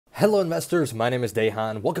Hello investors, my name is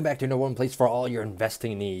Dehan. Welcome back to number one place for all your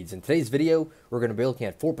investing needs. In today's video, we're going to be looking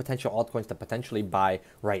at 4 potential altcoins to potentially buy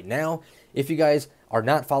right now. If you guys are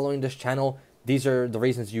not following this channel, these are the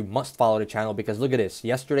reasons you must follow the channel, because look at this.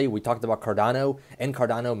 Yesterday, we talked about Cardano, and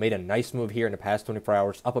Cardano made a nice move here in the past 24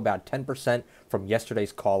 hours, up about 10% from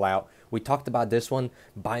yesterday's call out. We talked about this one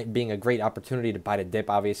being a great opportunity to buy the dip.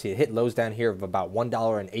 Obviously, it hit lows down here of about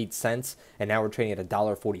 $1.08, and now we're trading at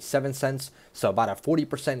 $1.47. So about a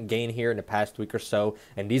 40% gain here in the past week or so.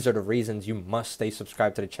 And these are the reasons you must stay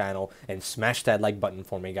subscribed to the channel and smash that like button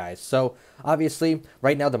for me, guys. So obviously,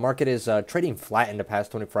 right now the market is trading flat in the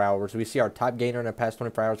past 24 hours. We see our top gainer in the past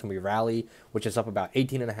 24 hours can be Rally, which is up about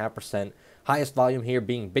 18.5%. Highest volume here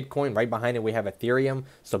being Bitcoin. Right behind it, we have Ethereum.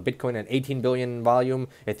 So Bitcoin at 18 billion in volume,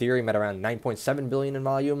 Ethereum at around 9.7 billion in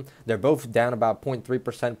volume. They're both down about 0.3%,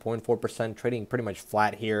 0.4%, trading pretty much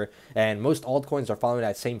flat here. And most altcoins are following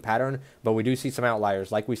that same pattern, but we do see some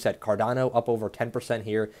outliers. Like we said, Cardano up over 10%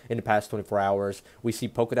 here in the past 24 hours. We see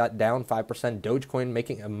Polkadot down 5%, Dogecoin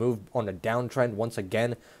making a move on a downtrend once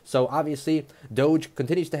again. So obviously, Doge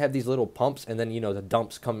continues to have these little pumps, and then, the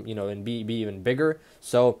dumps come, and be even bigger.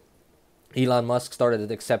 So Elon Musk started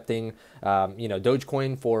accepting,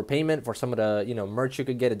 Dogecoin for payment for some of the, merch you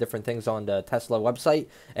could get at different things on the Tesla website.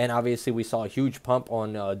 And obviously, we saw a huge pump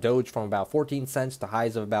on Doge from about 14 cents to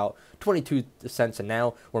highs of about 22 cents. And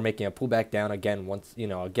now we're making a pullback down again,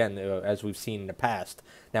 as we've seen in the past.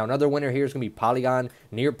 Now, another winner here is going to be Polygon,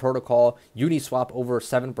 Near Protocol, Uniswap over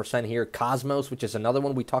 7% here. Cosmos, which is another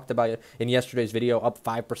one we talked about in yesterday's video, up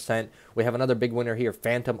 5%. We have another big winner here,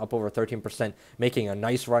 Phantom, up over 13%, making a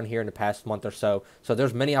nice run here in the past month or so. So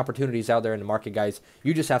there's many opportunities out there in the market, guys.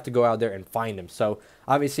 You just have to go out there and find them. So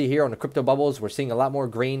obviously here on the crypto bubbles, we're seeing a lot more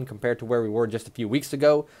green compared to where we were just a few weeks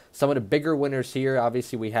ago. Some of the bigger winners here,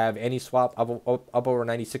 obviously we have AnySwap up over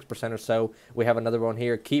 96% or so. We have another one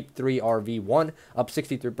here, Keep3RV1 up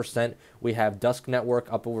 63%. We have Dusk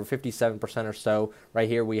Network up over 57% or so. Right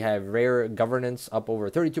here we have Rare Governance up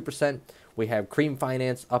over 32%. We have Cream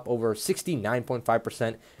Finance up over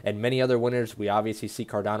 69.5%, and many other winners. We obviously see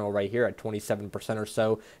Cardano right here at 27% or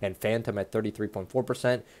so, and Phantom at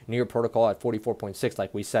 33.4%, Near Protocol at 44.6%,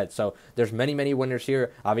 like we said. So there's many winners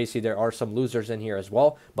here. Obviously, there are some losers in here as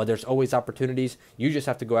well, but there's always opportunities. You just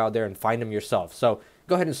have to go out there and find them yourself. So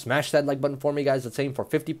go ahead and smash that like button for me, guys. Let's aim for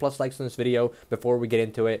 50 plus likes in this video before we get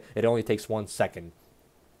into it. It only takes 1 second.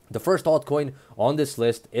 The first altcoin on this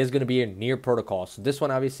list is going to be a Near Protocol. So this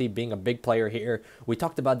one obviously being a big player here. We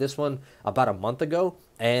talked about this one about a month ago,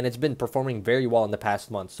 and it's been performing very well in the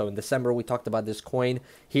past month. So in December, we talked about this coin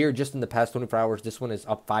here just in the past 24 hours. This one is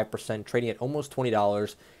up 5%, trading at almost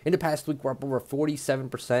 $20. In the past week, we're up over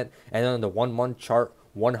 47%. And then on the 1 month chart,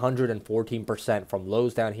 114% from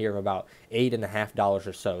lows down here of about $8.50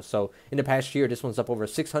 or so. So in the past year, this one's up over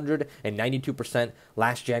 692%.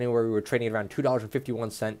 Last January, we were trading at around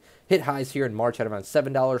 $2.51. Hit highs here in March at around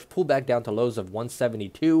 $7, pulled back down to lows of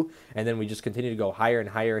 $1.72, and then we just continue to go higher and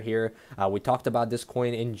higher here. We talked about this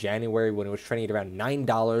coin in January when it was trading at around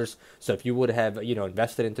 $9. So if you would have,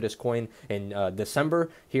 invested into this coin in December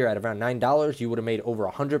here at around $9, you would have made over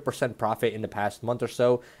 100% profit in the past month or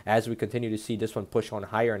so, as we continue to see this one push on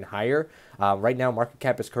higher and higher. Right now, market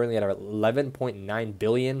cap is currently at 11.9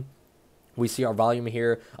 billion. We see our volume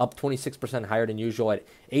here up 26% higher than usual at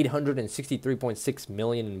 863.6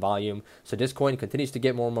 million in volume. So this coin continues to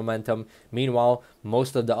get more momentum. Meanwhile,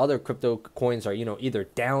 most of the other crypto coins are, either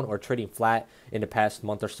down or trading flat in the past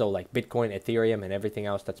month or so, like Bitcoin, Ethereum, and everything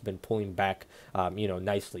else that's been pulling back,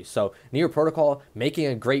 nicely. So Near Protocol making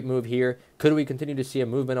a great move here. Could we continue to see a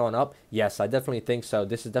movement on up? Yes, I definitely think so.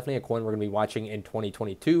 This is definitely a coin we're going to be watching in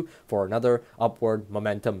 2022 for another upward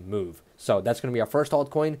momentum move. So that's going to be our first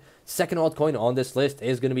altcoin. Second altcoin on this list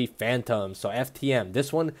is going to be Phantom. So FTM,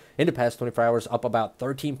 this one in the past 24 hours up about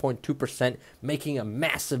 13.2%, making a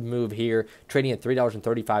massive move here, trading at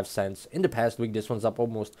 $3.35. In the past week, this one's up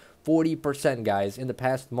almost 40%, guys. In the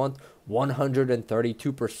past month,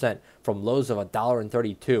 132% from lows of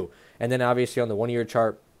 $1.32. And then obviously on the 1 year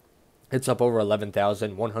chart, it's up over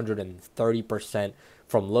 11,130%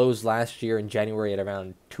 from lows last year in January at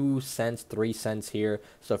around 2 cents, 3 cents here.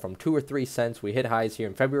 So from 2 or 3 cents, we hit highs here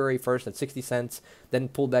in February 1st at 60 cents, then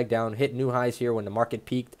pulled back down, hit new highs here when the market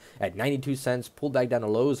peaked at 92 cents, pulled back down to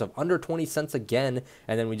lows of under 20 cents again,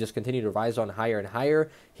 and then we just continue to rise on higher and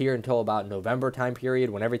higher here until about November time period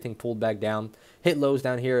when everything pulled back down, hit lows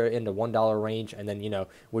down here in the $1 range, and then,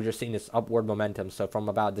 we're just seeing this upward momentum. So from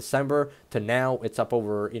about December to now, it's up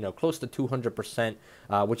over, close to 200%,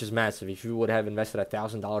 which is massive. If you would have invested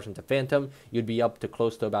 $1,000 into Phantom, you'd be up to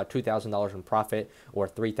close to about $2,000 in profit, or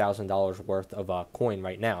 $3,000 worth of coin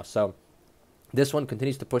right now. So This one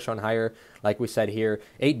continues to push on higher, like we said here.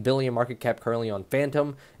 8 billion market cap currently on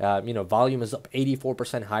Phantom. Volume is up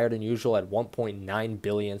 84% higher than usual at 1.9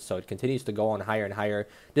 billion. So it continues to go on higher and higher.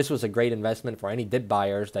 This was a great investment for any dip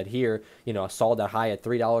buyers that here, saw that high at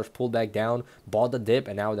 $3, pulled back down, bought the dip,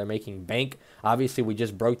 and now they're making bank. Obviously, we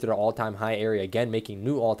just broke through the all-time high area again, making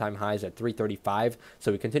new all-time highs at 335.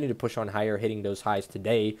 So we continue to push on higher, hitting those highs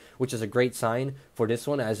today, which is a great sign for this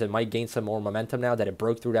one, as it might gain some more momentum now that it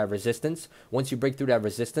broke through that resistance. Once you break through that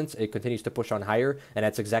resistance, it continues to push on higher, and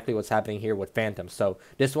that's exactly what's happening here with Phantom. So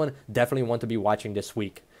this one, definitely one to be watching this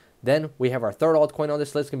week. Then we have our third altcoin on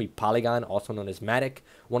this list, going to be Polygon, also known as Matic,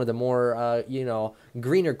 one of the more,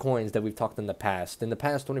 greener coins that we've talked in the past. In the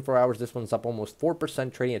past 24 hours, this one's up almost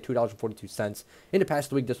 4%, trading at $2.42. In the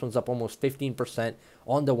past week, this one's up almost 15%.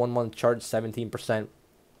 On the 1 month chart, 17%.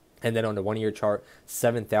 And then on the 1 year chart,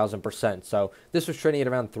 7,000%. So this was trading at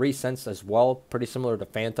around 3 cents as well, pretty similar to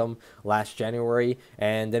Phantom last January.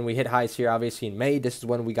 And then we hit highs here, obviously, in May. This is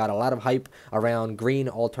when we got a lot of hype around green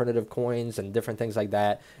alternative coins and different things like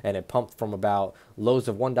that. And it pumped from about lows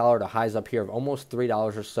of $1 to highs up here of almost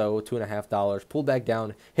 $3 or so, $2.50, pulled back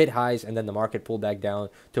down, hit highs, and then the market pulled back down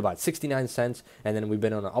to about 69 cents. And then we've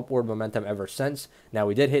been on an upward momentum ever since. Now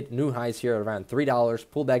we did hit new highs here at around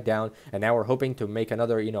 $3, pulled back down, and now we're hoping to make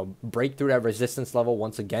another, break through that resistance level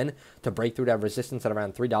once again, to break through that resistance at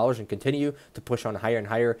around $3 and continue to push on higher and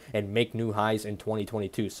higher and make new highs in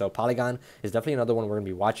 2022. So Polygon is definitely another one we're going to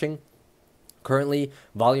be watching. Currently,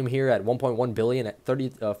 volume here at 1.1 billion at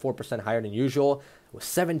 34% higher than usual. With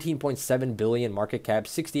 17.7 billion market cap,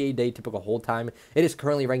 68-day typical hold time. It is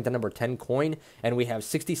currently ranked the number 10 coin, and we have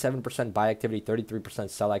 67% buy activity, 33%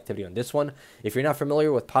 sell activity on this one. If you're not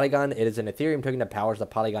familiar with Polygon, it is an Ethereum token that powers the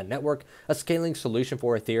Polygon network, a scaling solution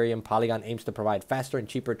for Ethereum. Polygon aims to provide faster and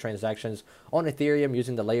cheaper transactions on Ethereum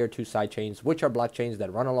using the layer 2 sidechains, which are blockchains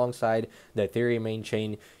that run alongside the Ethereum main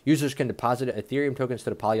chain. Users can deposit Ethereum tokens to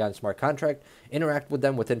the Polygon smart contract, interact with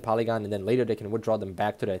them within Polygon, and then later they can withdraw them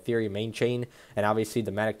back to the Ethereum main chain. And obviously,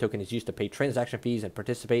 the Matic token is used to pay transaction fees and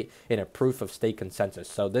participate in a proof of stake consensus.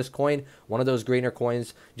 So this coin, one of those greener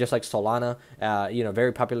coins, just like Solana,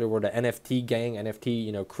 very popular with the NFT gang,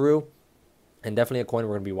 NFT, crew. And definitely a coin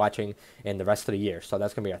we're going to be watching in the rest of the year. So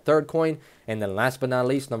that's going to be our third coin. And then last but not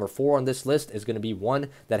least, number 4 on this list is going to be one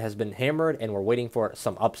that has been hammered and we're waiting for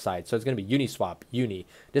some upside. So it's going to be Uniswap, Uni.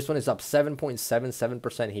 This one is up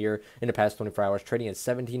 7.77% here in the past 24 hours, trading at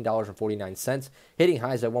 $17.49, hitting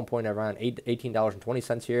highs at one point around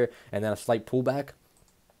 $18.20 here, and then a slight pullback.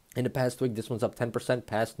 In the past week, this one's up 10%,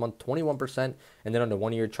 past month 21%, and then on the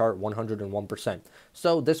 1 year chart, 101%.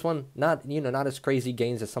 So this one, not as crazy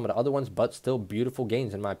gains as some of the other ones, but still beautiful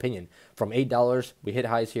gains in my opinion. From $8, we hit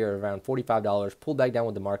highs here around $45, pulled back down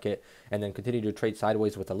with the market, and then continue to trade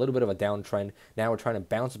sideways with a little bit of a downtrend. Now we're trying to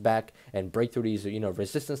bounce back and break through these,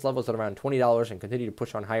 resistance levels at around $20 and continue to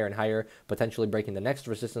push on higher and higher, potentially breaking the next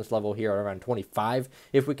resistance level here at around 25.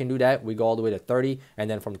 If we can do that, we go all the way to 30, and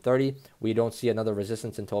then from 30, we don't see another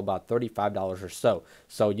resistance until about $35 or so.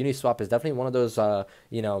 So Uniswap is definitely one of those,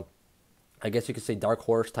 I guess you could say dark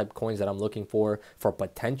horse type coins that I'm looking for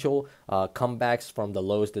potential comebacks from the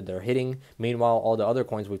lows that they're hitting. Meanwhile, all the other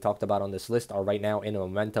coins we've talked about on this list are right now in a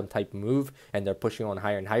momentum type move, and they're pushing on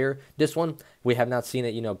higher and higher. This one, we have not seen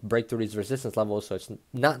it, break through these resistance levels, so it's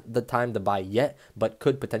not the time to buy yet, but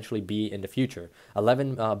could potentially be in the future.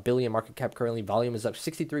 11 billion market cap currently. Volume is up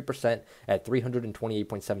 63% at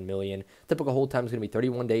 328.7 million. Typical hold time is going to be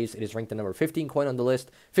 31 days. It is ranked the number 15 coin on the list.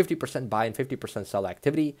 50% buy and 50% sell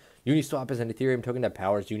activity. Uniswap is an Ethereum token that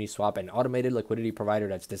powers Uniswap, an automated liquidity provider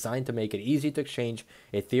that's designed to make it easy to exchange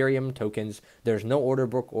Ethereum tokens. There's no order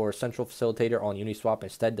book or central facilitator on Uniswap.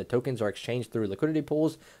 Instead, the tokens are exchanged through liquidity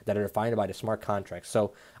pools that are defined by the smart contracts.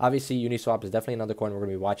 So obviously, Uniswap is definitely another coin we're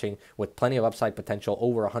going to be watching with plenty of upside potential,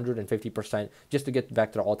 over 150%, just to get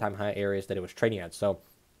back to the all-time high areas that it was trading at. So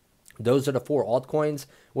those are the 4 altcoins,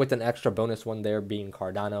 with an extra bonus one there being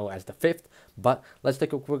Cardano as the 5th. But let's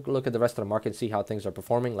take a quick look at the rest of the market and see how things are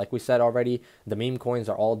performing. Like we said already, the meme coins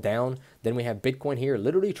are all down. Then we have Bitcoin here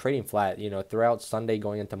literally trading flat, throughout Sunday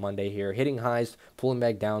going into Monday here, hitting highs, pulling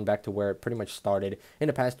back to where it pretty much started. In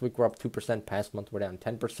the past week, we're up 2%. Past month, we're down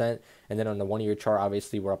 10%. And then on the 1 year chart,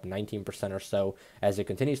 obviously, we're up 19% or so as it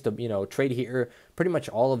continues to, trade here. Pretty much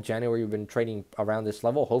all of January, we've been trading around this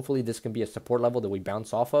level. Hopefully, this can be a support level that we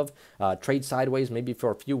bounce off of. Trade sideways maybe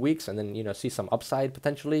for a few weeks and then, see some upside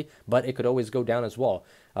potentially, but it could always go down as well.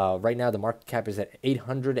 Right now, the market cap is at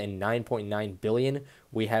 809.9 billion.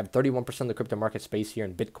 We have 31% of the crypto market space here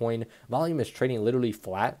in Bitcoin. Volume is trading literally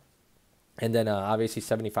flat. And then obviously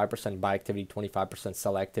 75% buy activity, 25%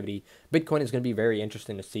 sell activity. Bitcoin is going to be very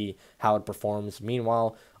interesting to see how it performs.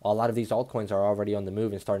 Meanwhile, a lot of these altcoins are already on the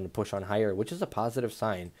move and starting to push on higher, which is a positive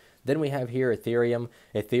sign. Then we have here Ethereum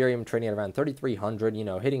trading at around 3,300,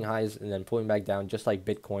 hitting highs and then pulling back down just like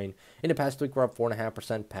Bitcoin. In the past week, we're up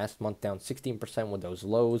 4.5%, past month down 16% with those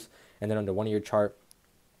lows. And then on the 1 year chart,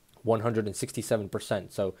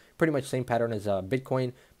 167%. So pretty much same pattern as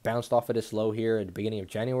Bitcoin. Bounced off of this low here at the beginning of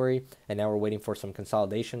January, and now we're waiting for some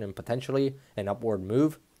consolidation and potentially an upward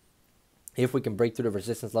move. If we can break through the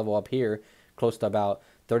resistance level up here, close to about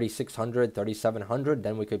 3,600, 3,700,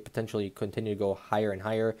 then we could potentially continue to go higher and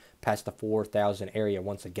higher past the 4,000 area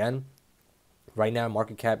once again. Right now,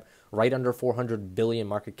 market cap right under 400 billion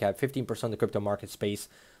market cap, 15% of the crypto market space.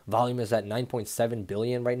 Volume is at 9.7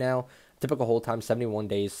 billion right now. Typical hold time 71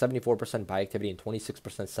 days, 74% buy activity and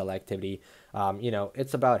 26% sell activity.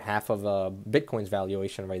 It's about half of Bitcoin's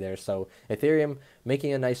valuation right there. So Ethereum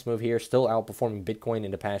making a nice move here, still outperforming Bitcoin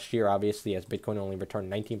in the past year, obviously, as Bitcoin only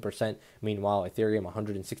returned 19%. Meanwhile, Ethereum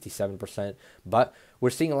 167%. But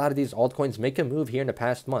we're seeing a lot of these altcoins make a move here in the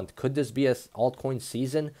past month. Could this be a altcoin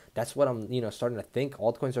season? That's what I'm starting to think.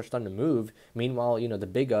 Altcoins are starting to move. Meanwhile,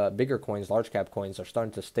 the bigger coins, large cap coins, are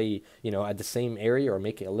starting to stay at the same area or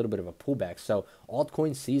make it a little bit of a pullback. So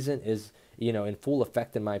altcoin season is in full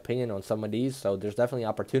effect, in my opinion, on some of these. So there's definitely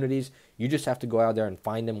opportunities. You just have to go out there and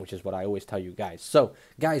find them, which is what I always tell you guys. So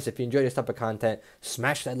guys, if you enjoy this type of content,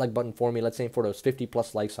 smash that like button for me. Let's aim for those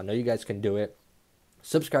 50+ likes. I know you guys can do it.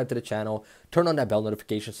 Subscribe to the channel, turn on that bell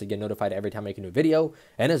notifications to get notified every time I make a new video.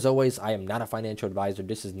 And as always, I am not a financial advisor.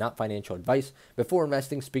 This is not financial advice. Before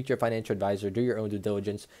investing, speak to your financial advisor, do your own due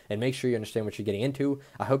diligence, and make sure you understand what you're getting into.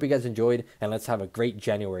 I hope you guys enjoyed, and let's have a great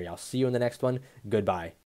January. I'll see you in the next one.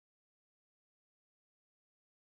 Goodbye.